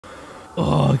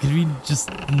Oh, could we just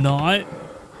not?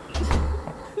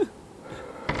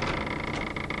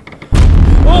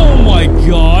 Oh my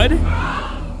god!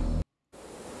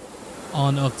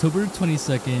 On October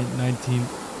 22nd, 19...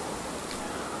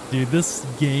 Dude, this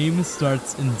game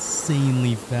starts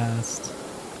insanely fast.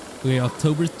 Okay,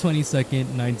 October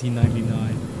 22nd,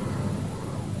 1999.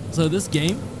 So this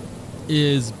game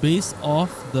is based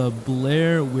off the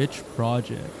Blair Witch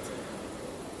Project.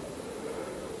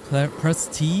 Press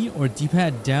T or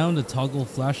D-pad down to toggle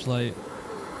flashlight.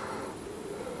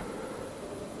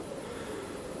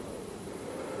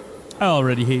 I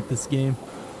already hate this game.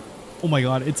 Oh my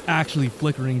god, it's actually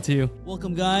flickering too.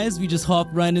 Welcome guys, we just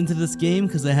hopped right into this game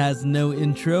because it has no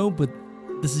intro, but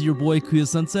this is your boy Kuya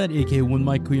Sunset, aka One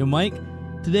Mic Kuya Mike.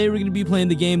 Today we're going to be playing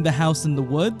the game The House in the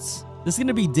Woods. This is going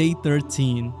to be day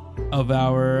 13 of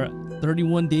our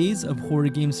 31 days of horror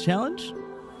games challenge.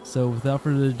 So without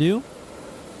further ado,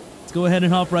 let's go ahead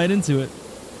and hop right into it.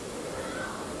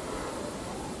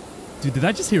 Dude, did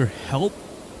I just hear help?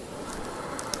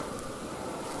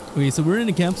 Okay, so we're in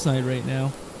a campsite right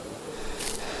now.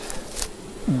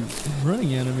 Ooh,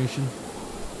 running animation.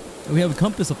 And we have a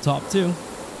compass up top too.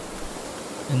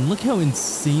 And look how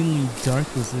insanely dark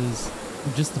this is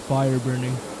with just the fire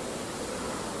burning.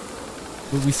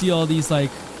 But we see all these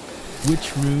like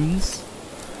witch runes.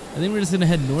 I think we're just gonna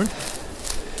head north.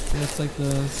 Looks like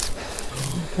the...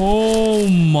 Oh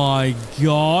my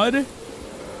god!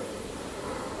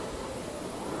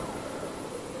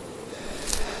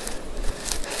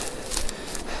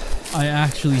 I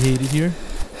actually hate it here.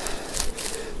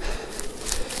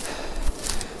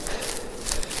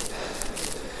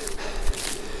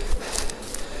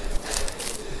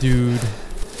 Dude,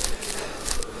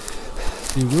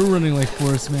 we're running like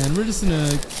Forest Man. We're just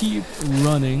gonna keep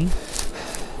running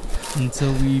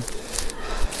until we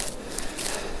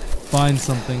find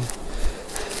something.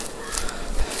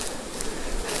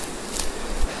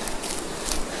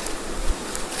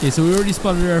 Okay, so we already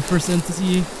spotted our first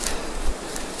entity.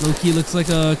 Low-key looks like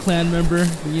a clan member,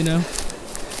 but you know.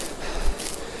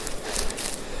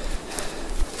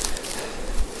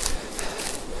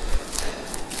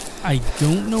 I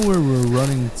don't know where we're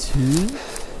running to,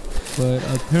 but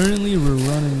apparently we're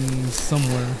running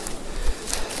somewhere.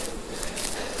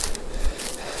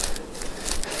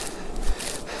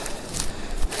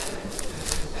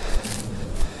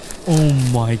 Oh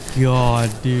my god,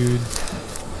 dude.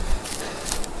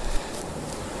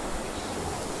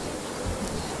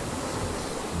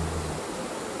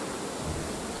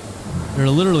 They're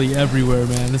literally everywhere,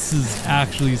 man. This is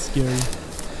actually scary.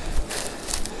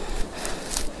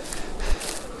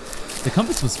 The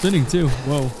compass was spinning too.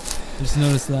 Whoa. Just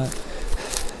noticed that.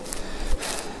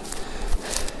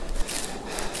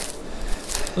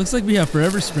 Looks like we have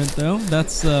forever sprint though.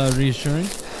 That's reassuring.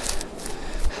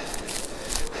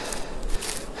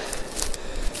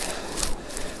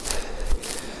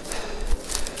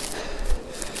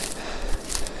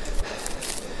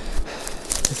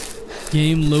 This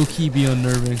game low-key be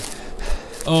unnerving.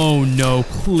 Oh no,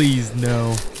 please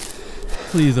no.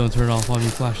 Please don't turn off on me,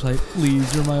 flashlight.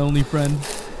 Please, you're my only friend.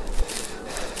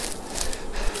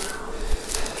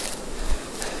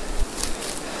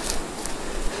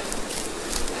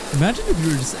 Imagine if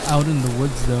you were just out in the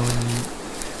woods though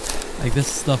and like this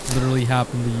stuff literally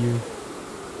happened to you.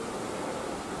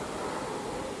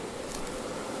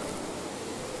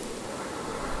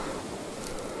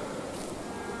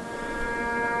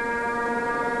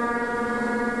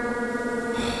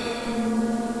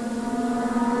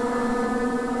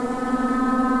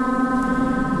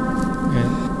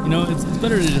 It's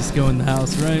better to just go in the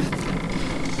house, right?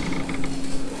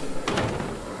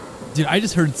 Dude, I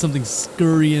just heard something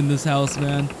scurry in this house,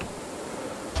 man.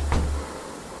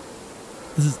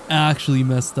 This is actually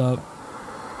messed up.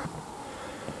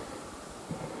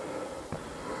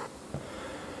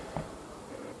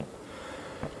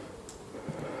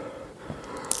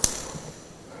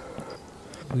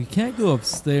 We can't go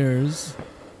upstairs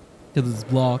because it's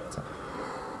blocked.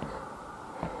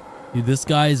 Dude, this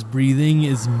guy's breathing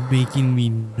is making me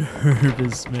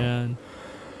nervous, man.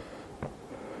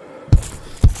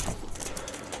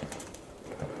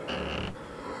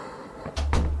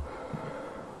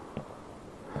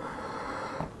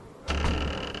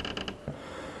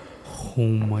 Oh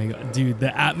my god, dude,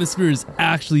 the atmosphere is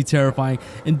actually terrifying.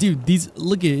 And dude,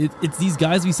 look at it, it's these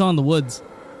guys we saw in the woods.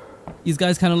 These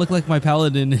guys kind of look like my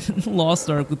paladin in Lost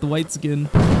Ark with the white skin.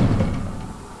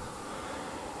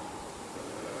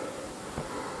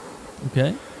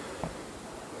 Okay.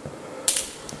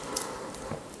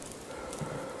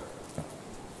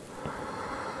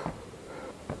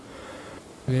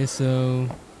 Okay, so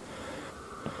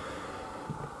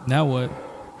Now what?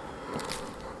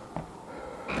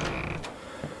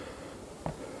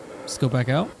 Just go back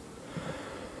out?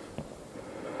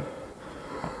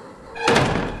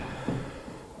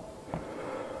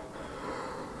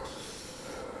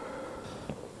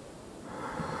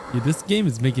 Dude, this game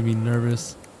is making me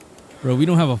nervous. Bro, we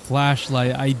don't have a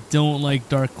flashlight. I don't like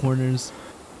dark corners.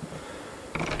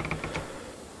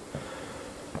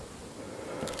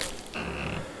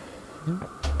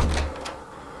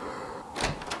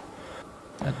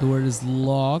 That door is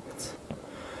locked.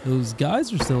 Those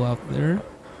guys are still out there.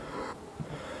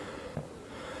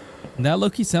 And that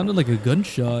low-key sounded like a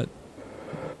gunshot.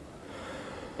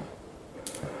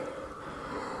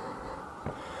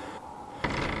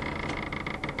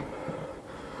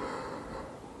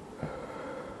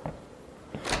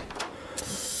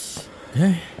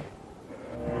 Okay.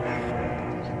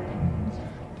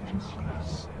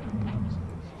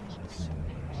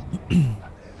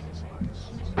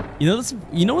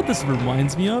 You know what this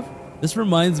reminds me of? This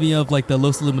reminds me of like the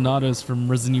Los Illuminados from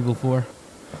Resident Evil 4.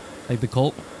 Like the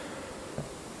cult.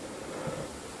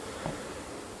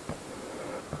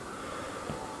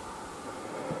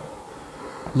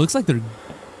 Looks like they're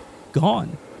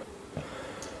gone.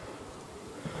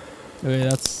 Okay,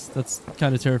 that's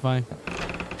kind of terrifying.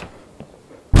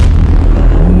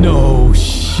 No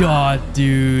shot,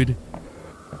 dude.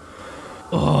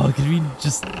 Oh, could we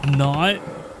just not?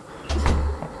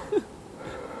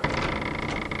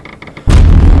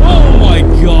 Oh my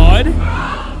god.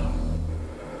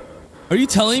 Are you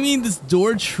telling me this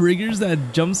door triggers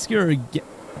that jump scare again?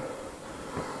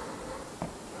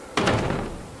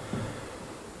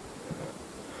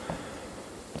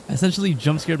 I essentially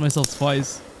jump scared myself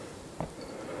twice.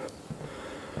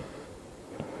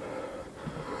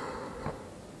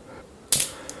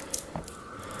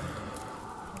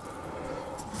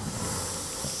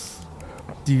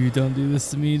 Dude, don't do this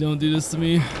to me. Don't do this to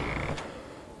me.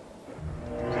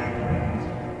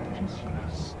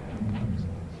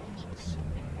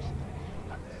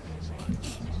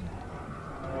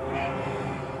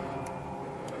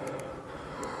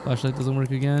 Flashlight doesn't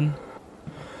work again.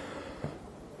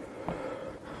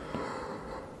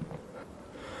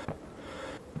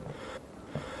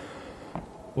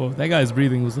 Whoa, that guy's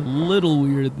breathing was a little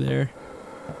weird there.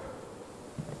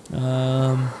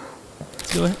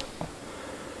 Let's go ahead.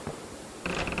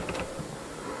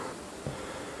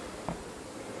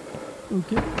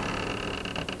 Okay.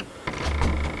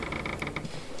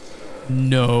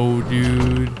 No,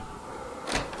 dude.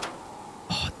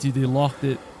 Oh, dude, they locked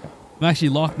it. I'm actually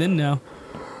locked in now.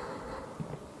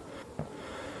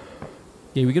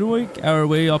 Okay, we can work our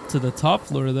way up to the top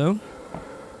floor, though.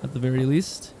 At the very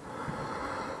least.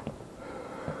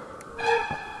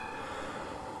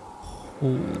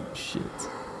 Holy shit.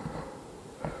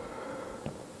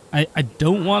 I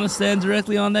don't want to stand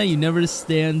directly on that. You never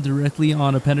stand directly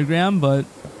on a pentagram, but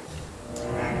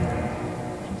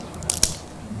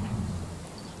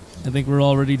I think we're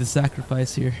all ready to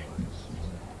sacrifice here.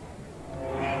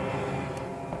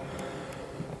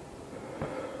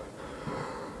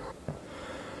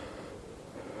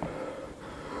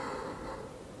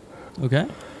 Okay.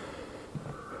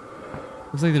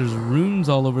 Looks like there's rooms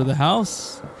all over the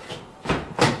house.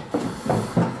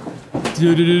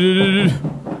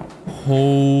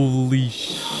 Holy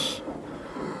sh...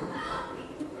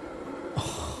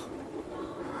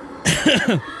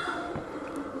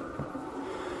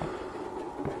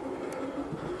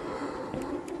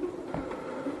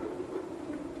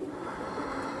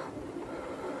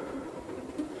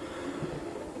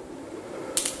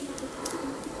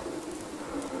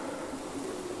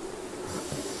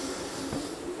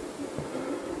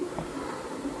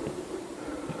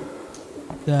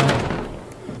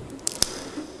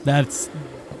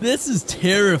 This is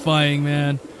terrifying,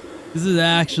 man. This is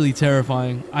actually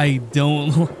terrifying. I've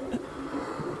never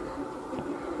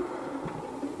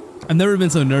been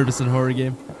so nervous in a horror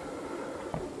game.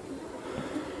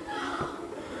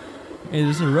 Hey,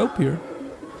 there's a rope here.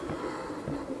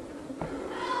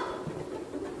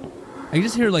 I can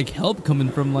just hear like help coming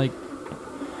from like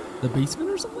the basement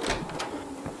or something.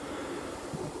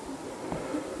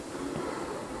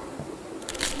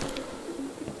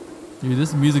 Dude,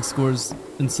 this music score is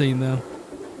insane though.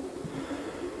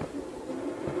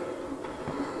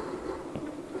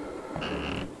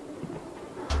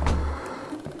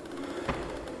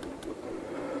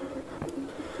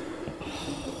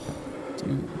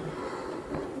 Dude.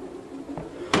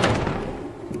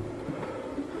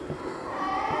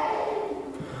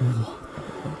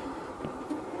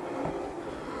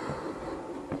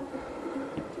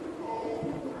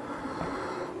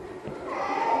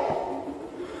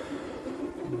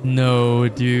 No,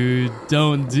 dude.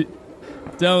 Don't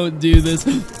do this.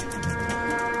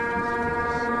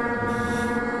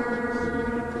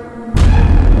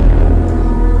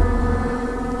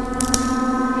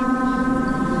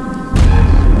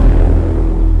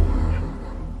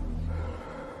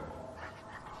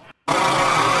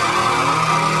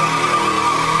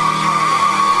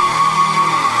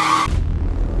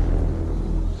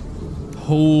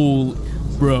 Holy,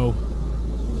 bro.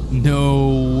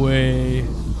 No way.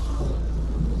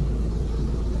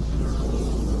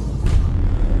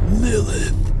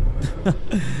 Lilith.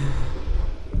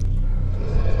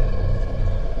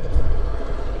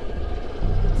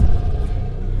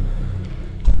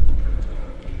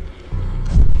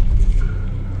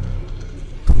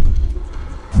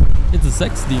 It's a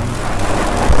sex demon.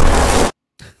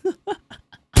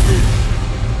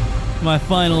 My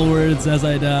final words as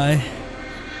I die.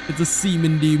 It's a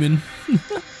semen demon.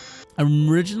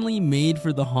 Originally made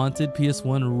for the Haunted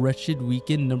PS1 Wretched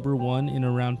Weekend #1 in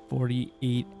around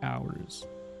 48 hours.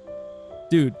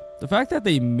 Dude, the fact that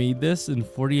they made this in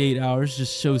 48 hours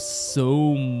just shows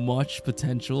so much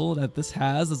potential that this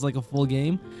has as like a full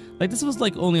game. Like this was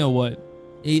like only a what,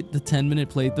 8 to 10 minute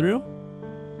playthrough?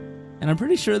 And I'm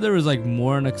pretty sure there was like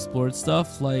more unexplored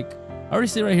stuff. Like I already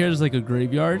see right here there's like a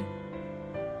graveyard.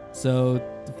 So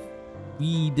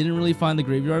we didn't really find the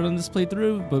graveyard on this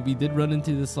playthrough, but we did run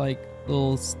into this like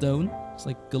little stone. It's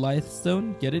like Goliath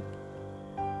stone. Get it?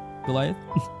 Goliath.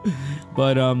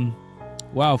 But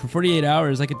wow, for 48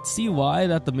 hours I could see why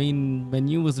that the main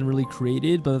menu wasn't really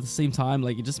created, but at the same time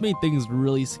like it just made things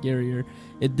really scarier.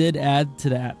 It did add to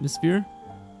the atmosphere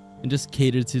and just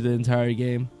catered to the entire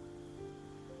game.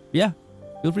 Yeah,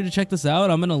 feel free to check this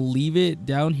out. I'm gonna leave it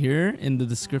down here in the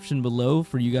description below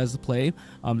for you guys to play.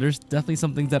 There's definitely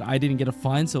some things that I didn't get to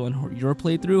find, so on your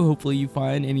playthrough hopefully you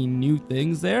find any new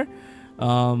things there.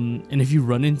 And if you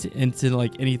run into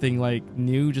like anything like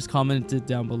new, just comment it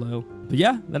down below. But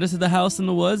yeah, that is the house in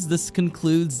the woods. This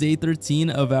concludes day 13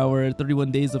 of our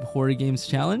 31 days of horror games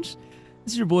challenge.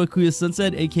 This is your boy Kuya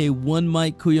Sunset, aka One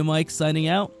Mike Kuya Mike, signing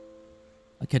out.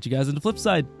 I'll catch you guys on the flip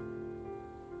side.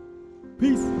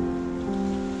 Peace.